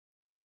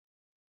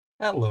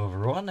Hello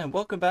everyone, and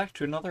welcome back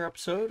to another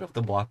episode of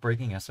the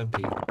Breaking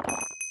SMP.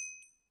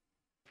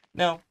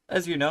 Now,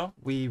 as you know,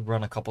 we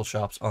run a couple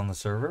shops on the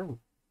server,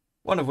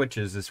 one of which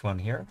is this one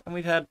here, and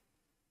we've had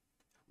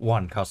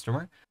one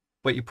customer,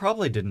 but you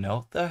probably didn't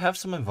know that I have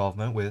some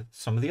involvement with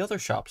some of the other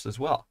shops as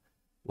well.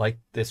 Like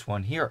this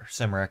one here,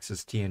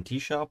 Simrex's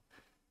TNT shop.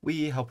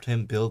 We helped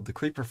him build the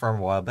creeper farm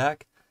a while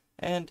back,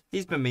 and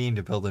he's been meaning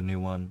to build a new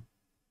one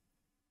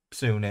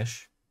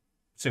soonish.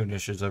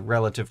 Soonish is a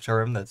relative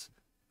term that's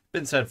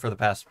been said for the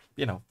past,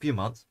 few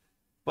months.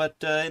 But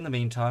in the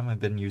meantime, I've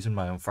been using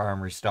my own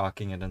farm,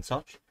 restocking it and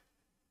such.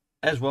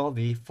 As well,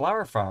 the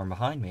flower farm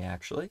behind me,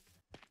 actually.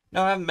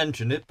 Now, I haven't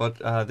mentioned it, but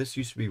this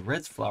used to be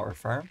Red's flower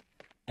farm,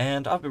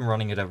 and I've been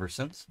running it ever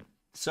since.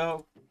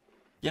 So,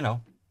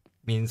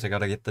 means I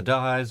gotta get the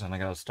dyes, and I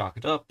gotta stock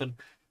it up, and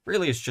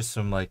really it's just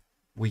some,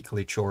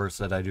 weekly chores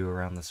that I do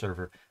around the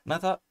server. And I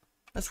thought,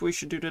 that's what we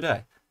should do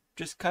today.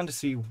 Just kind of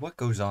see what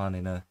goes on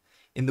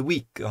in the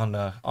week on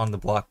the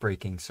block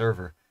breaking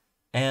server.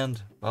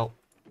 And, well,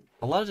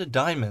 a lot of the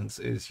diamonds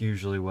is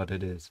usually what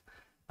it is.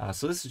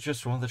 So this is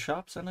just one of the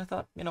shops, and I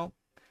thought,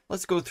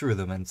 let's go through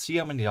them and see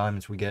how many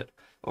diamonds we get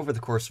over the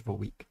course of a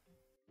week.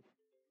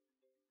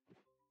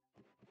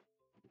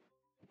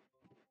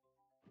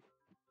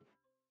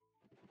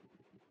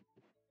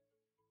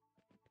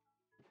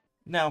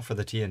 Now for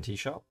the TNT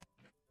shop.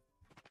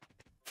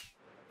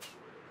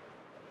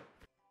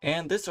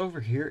 And this over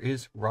here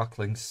is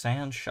Rockling's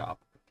sand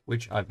shop,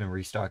 which I've been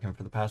restocking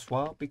for the past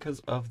while because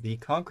of the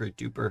concrete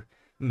duper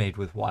made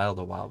with Wild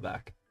a while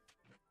back.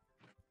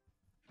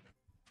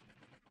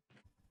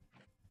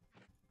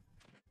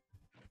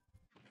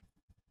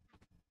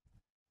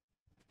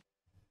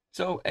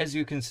 So as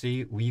you can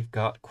see, we've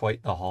got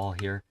quite the haul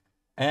here,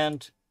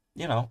 and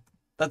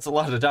that's a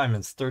lot of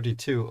diamonds,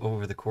 32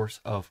 over the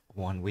course of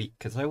 1 week,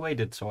 because I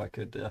waited so I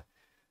could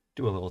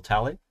do a little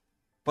tally.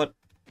 But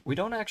we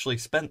don't actually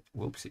spend,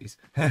 whoopsies,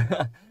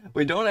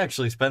 we don't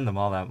actually spend them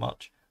all that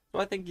much. So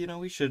I think,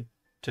 we should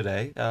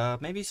today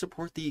maybe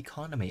support the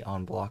economy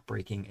on block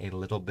breaking a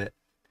little bit.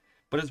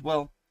 But as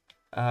well,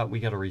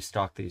 we got to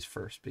restock these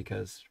first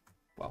because,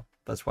 well,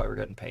 that's why we're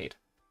getting paid.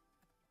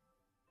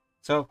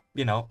 So,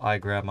 I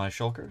grab my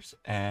shulkers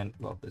and,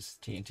 well, this is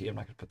TNT, I'm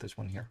not going to put this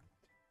one here.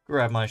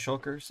 Grab my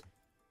shulkers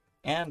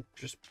and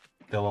just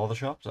fill all the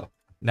shops up.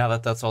 Now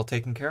that that's all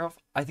taken care of,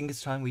 I think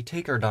it's time we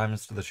take our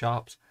diamonds to the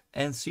shops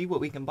and see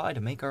what we can buy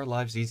to make our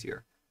lives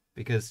easier.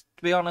 Because,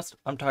 to be honest,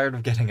 I'm tired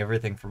of getting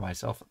everything for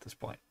myself at this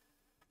point.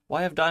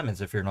 Why have diamonds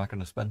if you're not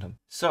going to spend them?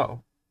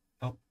 So,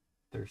 oh,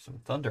 there's some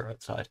thunder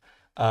outside.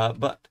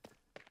 But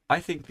I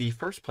think the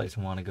first place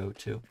I want to go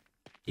to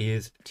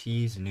is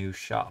T's new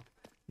shop.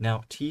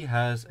 Now, T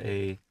has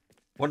a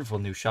wonderful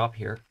new shop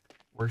here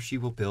where she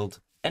will build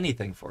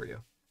anything for you.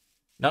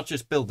 Not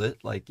just build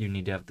it, like you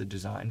need to have the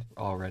design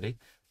already,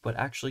 but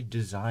actually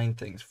design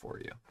things for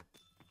you.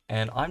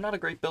 And I'm not a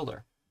great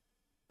builder,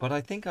 but I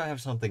think I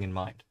have something in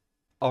mind.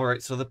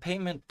 Alright, so the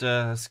payment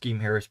scheme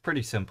here is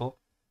pretty simple,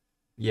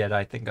 yet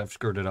I think I've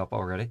screwed it up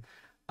already.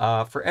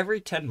 For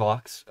every 10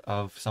 blocks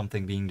of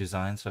something being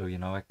designed, so,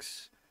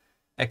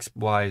 X,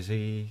 Y,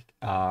 Z,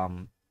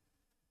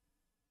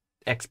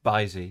 X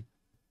by Z.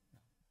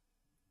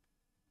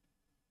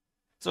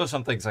 So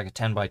something's like a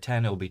 10 by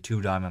 10, it'll be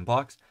 2 diamond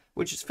blocks,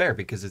 which is fair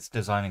because it's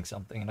designing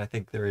something. And I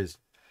think there is,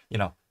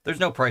 there's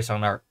no price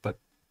on art, but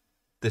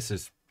this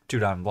is 2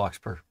 diamond blocks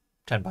per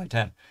 10 by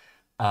 10.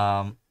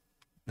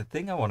 The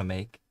thing I want to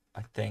make,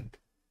 I think,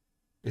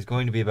 is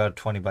going to be about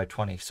 20 by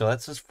 20. So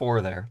that says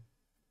 4 there.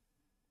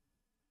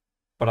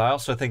 But I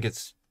also think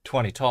it's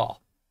 20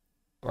 tall.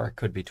 Or it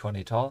could be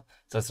 20 tall.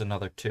 So that's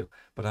another 2.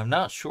 But I'm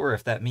not sure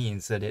if that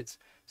means that it's,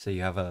 say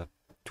you have a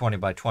 20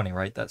 by 20,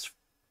 right? That's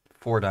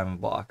 4 diamond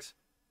blocks.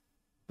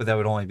 But that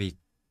would only be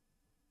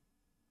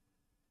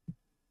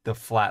the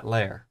flat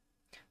layer.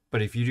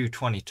 But if you do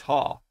 20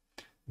 tall,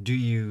 do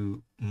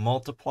you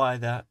multiply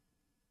that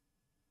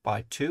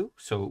by 2?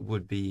 So it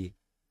would be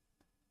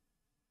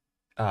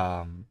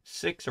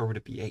 6, or would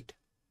it be 8?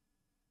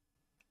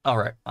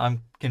 Alright,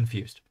 I'm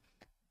confused.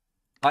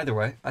 Either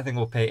way, I think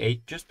we'll pay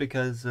 8 just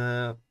because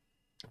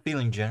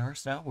feeling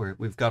generous now.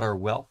 We've got our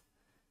wealth,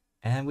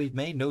 and we've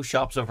made no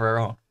shops of our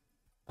own,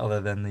 other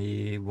than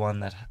the one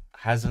that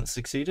hasn't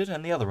succeeded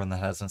and the other one that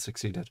hasn't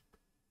succeeded.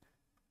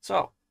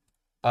 So,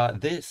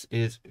 this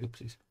is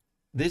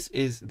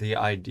the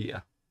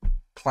idea.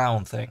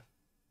 Clown thing.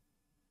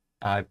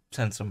 I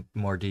sent some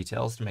more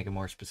details to make it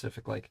more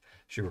specific like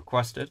she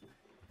requested,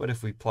 but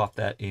if we plop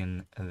that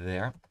in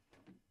there,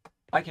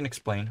 I can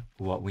explain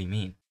what we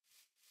mean.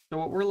 So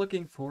what we're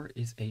looking for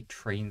is a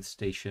train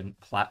station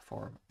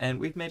platform, and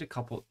we've made a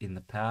couple in the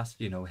past.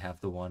 We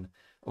have the one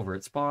over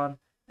at Spawn,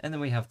 and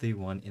then we have the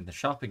one in the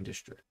shopping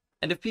district.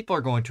 And if people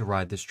are going to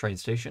ride this train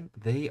station,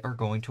 they are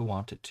going to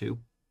want it to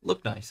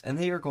look nice, and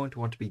they are going to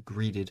want to be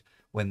greeted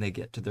when they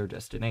get to their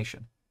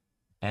destination.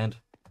 And,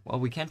 well,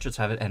 we can't just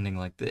have it ending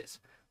like this,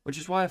 which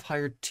is why I've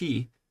hired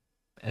T,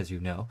 as you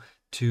know,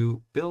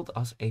 to build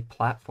us a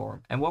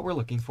platform. And what we're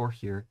looking for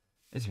here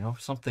is,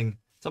 something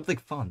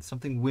fun,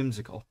 something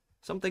whimsical.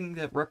 something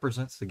that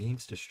represents the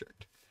games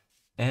district.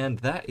 And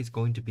that is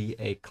going to be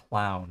a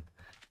clown.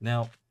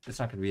 Now, it's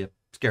not going to be a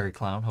scary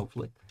clown,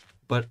 hopefully,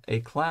 but a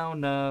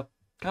clown, kind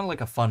of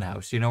like a fun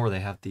house, you know, where they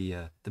have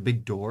the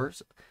big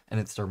doors and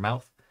it's their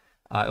mouth.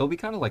 It'll be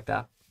kind of like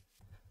that.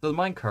 So the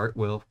minecart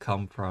will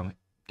come from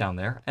down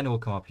there and it will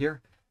come up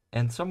here,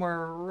 and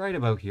somewhere right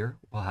about here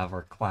we'll have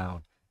our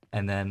clown,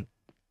 and then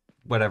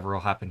whatever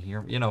will happen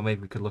here, you know,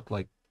 maybe we could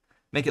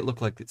make it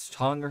look like its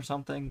tongue or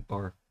something,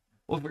 or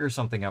we'll figure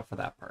something out for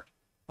that part.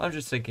 I'm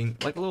just thinking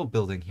like a little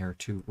building here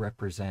to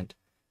represent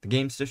the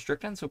games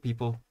district, and so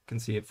people can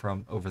see it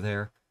from over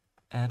there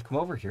and come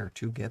over here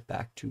to get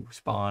back to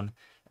spawn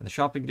and the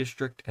shopping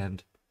district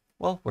and,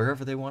 well,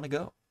 wherever they want to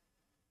go.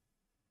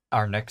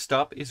 Our next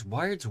stop is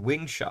Wired's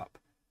Wing Shop,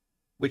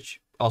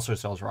 which also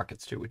sells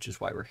rockets too, which is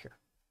why we're here.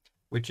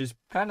 Which is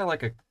kind of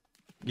like a,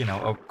 you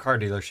know, a car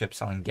dealership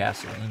selling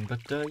gasoline,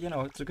 but, you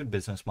know, it's a good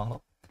business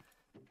model.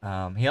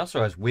 He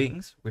also has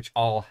wings, which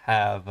all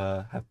have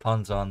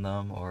puns on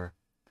them, or,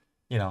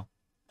 you know,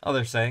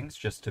 other sayings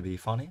just to be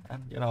funny.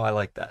 And, you know, I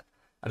like that.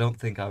 I don't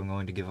think I'm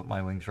going to give up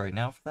my wings right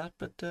now for that,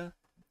 but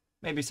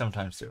maybe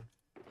sometime soon.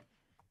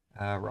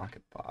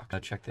 Rocket box.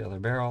 Check the other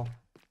barrel.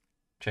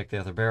 Check the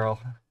other barrel.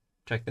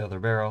 Check the other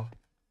barrel.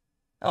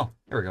 Oh,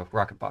 here we go.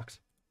 Rocket box.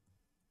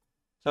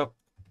 So,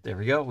 there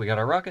we go. We got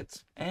our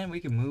rockets, and we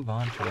can move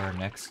on to our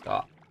next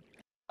stop.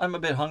 I'm a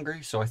bit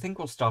hungry, so I think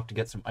we'll stop to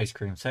get some ice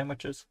cream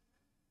sandwiches.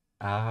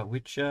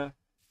 Actually,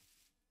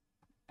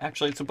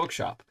 it's a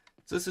bookshop.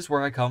 So this is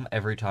where I come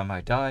every time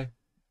I die,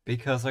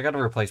 because I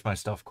gotta replace my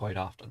stuff quite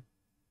often.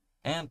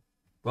 And,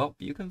 well,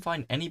 you can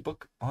find any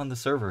book on the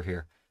server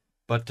here.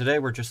 But today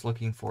we're just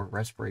looking for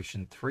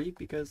Respiration 3,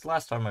 because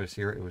last time I was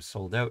here it was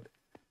sold out.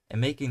 And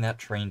making that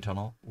train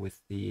tunnel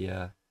with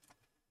the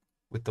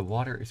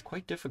water is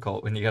quite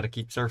difficult when you gotta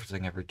keep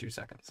surfacing every 2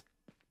 seconds.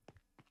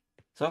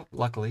 So,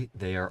 luckily,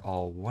 they are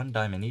all 1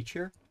 diamond each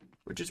here,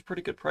 which is a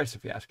pretty good price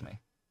if you ask me.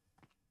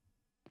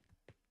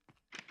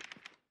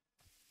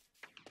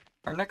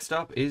 Our next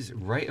stop is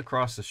right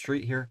across the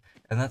street here,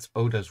 and that's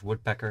Oda's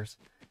Woodpeckers.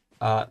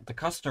 The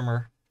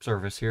customer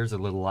service here is a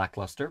little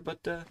lackluster,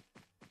 but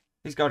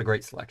he's got a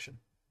great selection.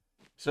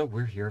 So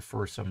we're here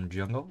for some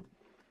jungle,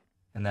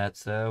 and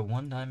that's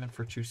 1 diamond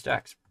for 2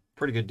 stacks.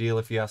 Pretty good deal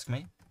if you ask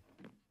me.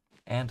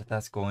 And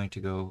that's going to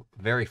go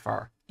very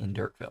far in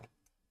Dirtville.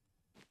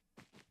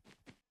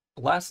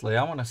 Lastly,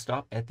 I want to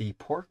stop at the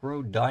Pork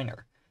Road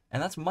Diner,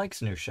 and that's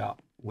Mike's new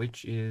shop,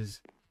 which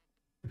is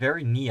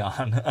very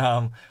neon.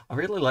 I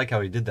really like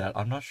how he did that.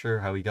 I'm not sure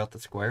how he got the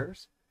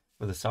squares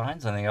for the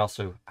signs, and he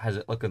also has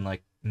it looking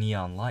like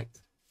neon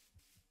lights.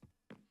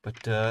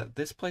 But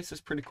this place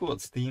is pretty cool.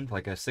 It's themed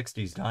like a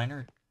 60s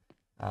diner.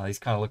 These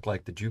kind of look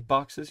like the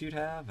jukeboxes you'd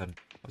have. And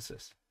what's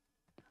this?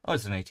 Oh,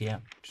 it's an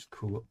ATM, which is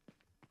cool.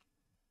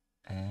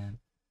 And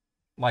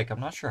Mike, I'm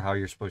not sure how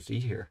you're supposed to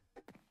eat here.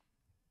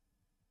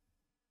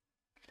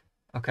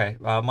 Okay,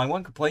 my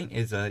one complaint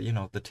is, you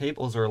know, the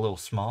tables are a little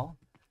small.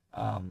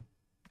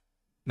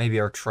 Maybe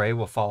our tray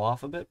will fall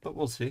off a bit, but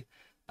we'll see.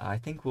 I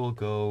think we'll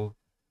go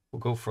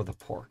for the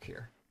pork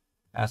here.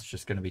 That's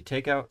just going to be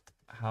takeout.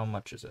 How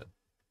much is it?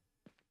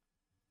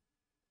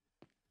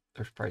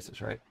 There's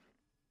prices, right?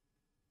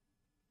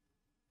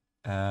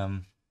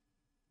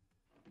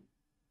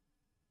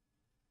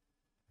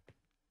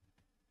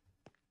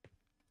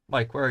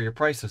 Mike, where are your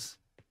prices?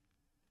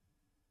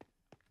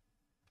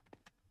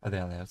 Are they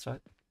on the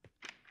outside?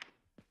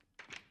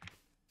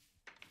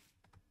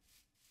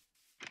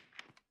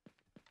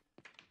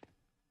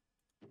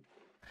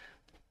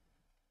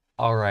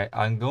 Alright,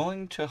 I'm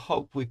going to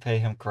hope we pay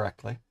him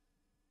correctly.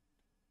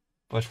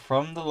 But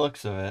from the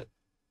looks of it,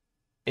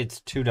 it's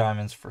 2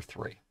 diamonds for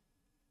 3.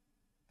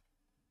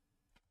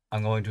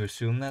 I'm going to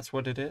assume that's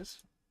what it is.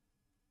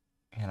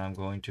 And I'm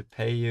going to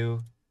pay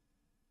you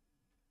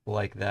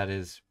like that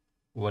is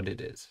what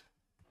it is.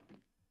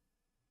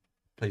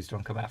 Please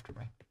don't come after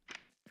me.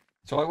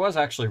 So I was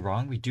actually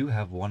wrong. We do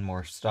have one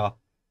more stop,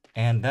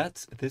 and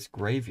that's this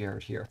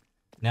graveyard here.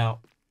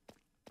 Now,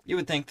 you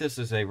would think this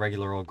is a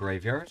regular old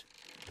graveyard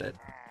that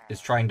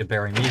is trying to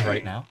bury me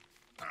right now.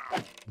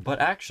 But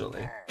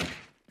actually,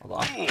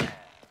 hold on.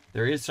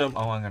 There is some...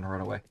 Oh, I'm going to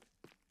run away.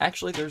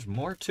 Actually, there's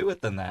more to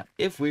it than that.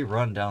 If we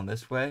run down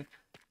this way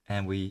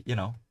and we, you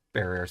know,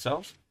 bury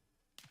ourselves,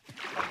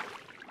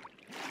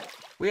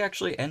 we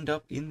actually end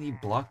up in the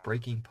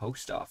block-breaking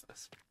post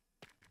office.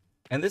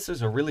 And this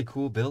is a really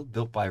cool build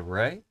built by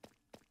Ray,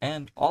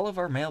 and all of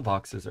our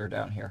mailboxes are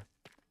down here.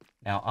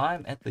 Now,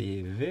 I'm at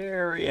the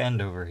very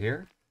end over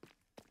here,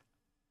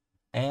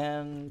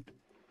 and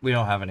we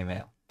don't have any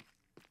mail.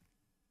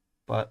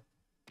 But,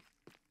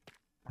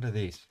 what are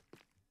these?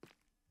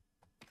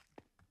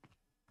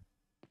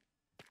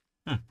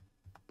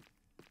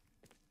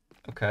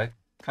 Okay,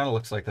 kind of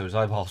looks like those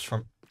eyeballs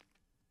from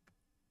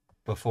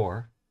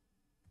before.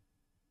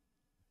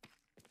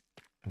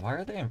 Why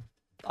are they in...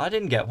 I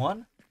didn't get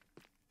one.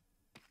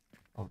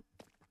 Oh,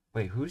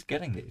 wait, who's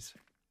getting these?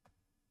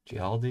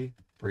 Gialdi,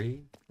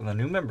 Bree? Well, the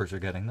new members are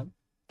getting them.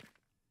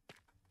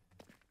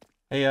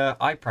 Hey,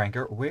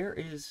 iPranker, where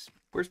is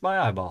Where's my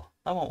eyeball?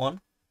 I want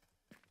one.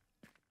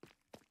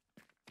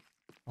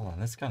 Hold on,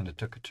 this kind of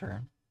took a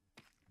turn.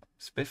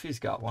 Spiffy's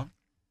got one.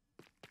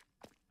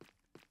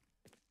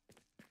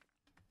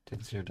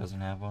 Tinsier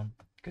doesn't have one.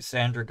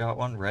 Cassandra got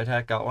one. Red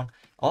Hat got one.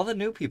 All the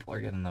new people are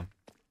getting them.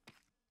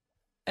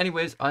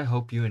 Anyways, I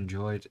hope you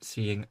enjoyed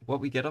seeing what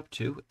we get up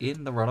to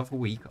in the run of a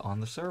week on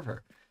the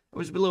server. It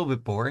was a little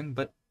bit boring,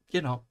 but,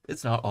 you know,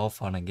 it's not all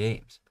fun and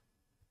games.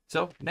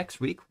 So, next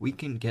week, we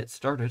can get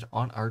started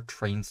on our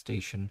train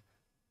station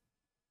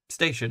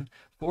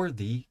for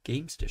the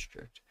Games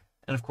District.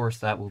 And of course,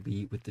 that will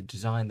be with the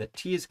design that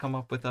T has come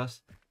up with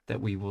us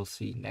that we will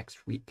see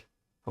next week.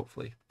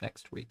 Hopefully,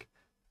 next week.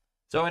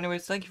 So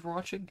anyways, thank you for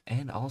watching,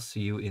 and I'll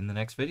see you in the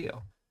next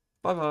video.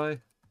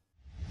 Bye-bye.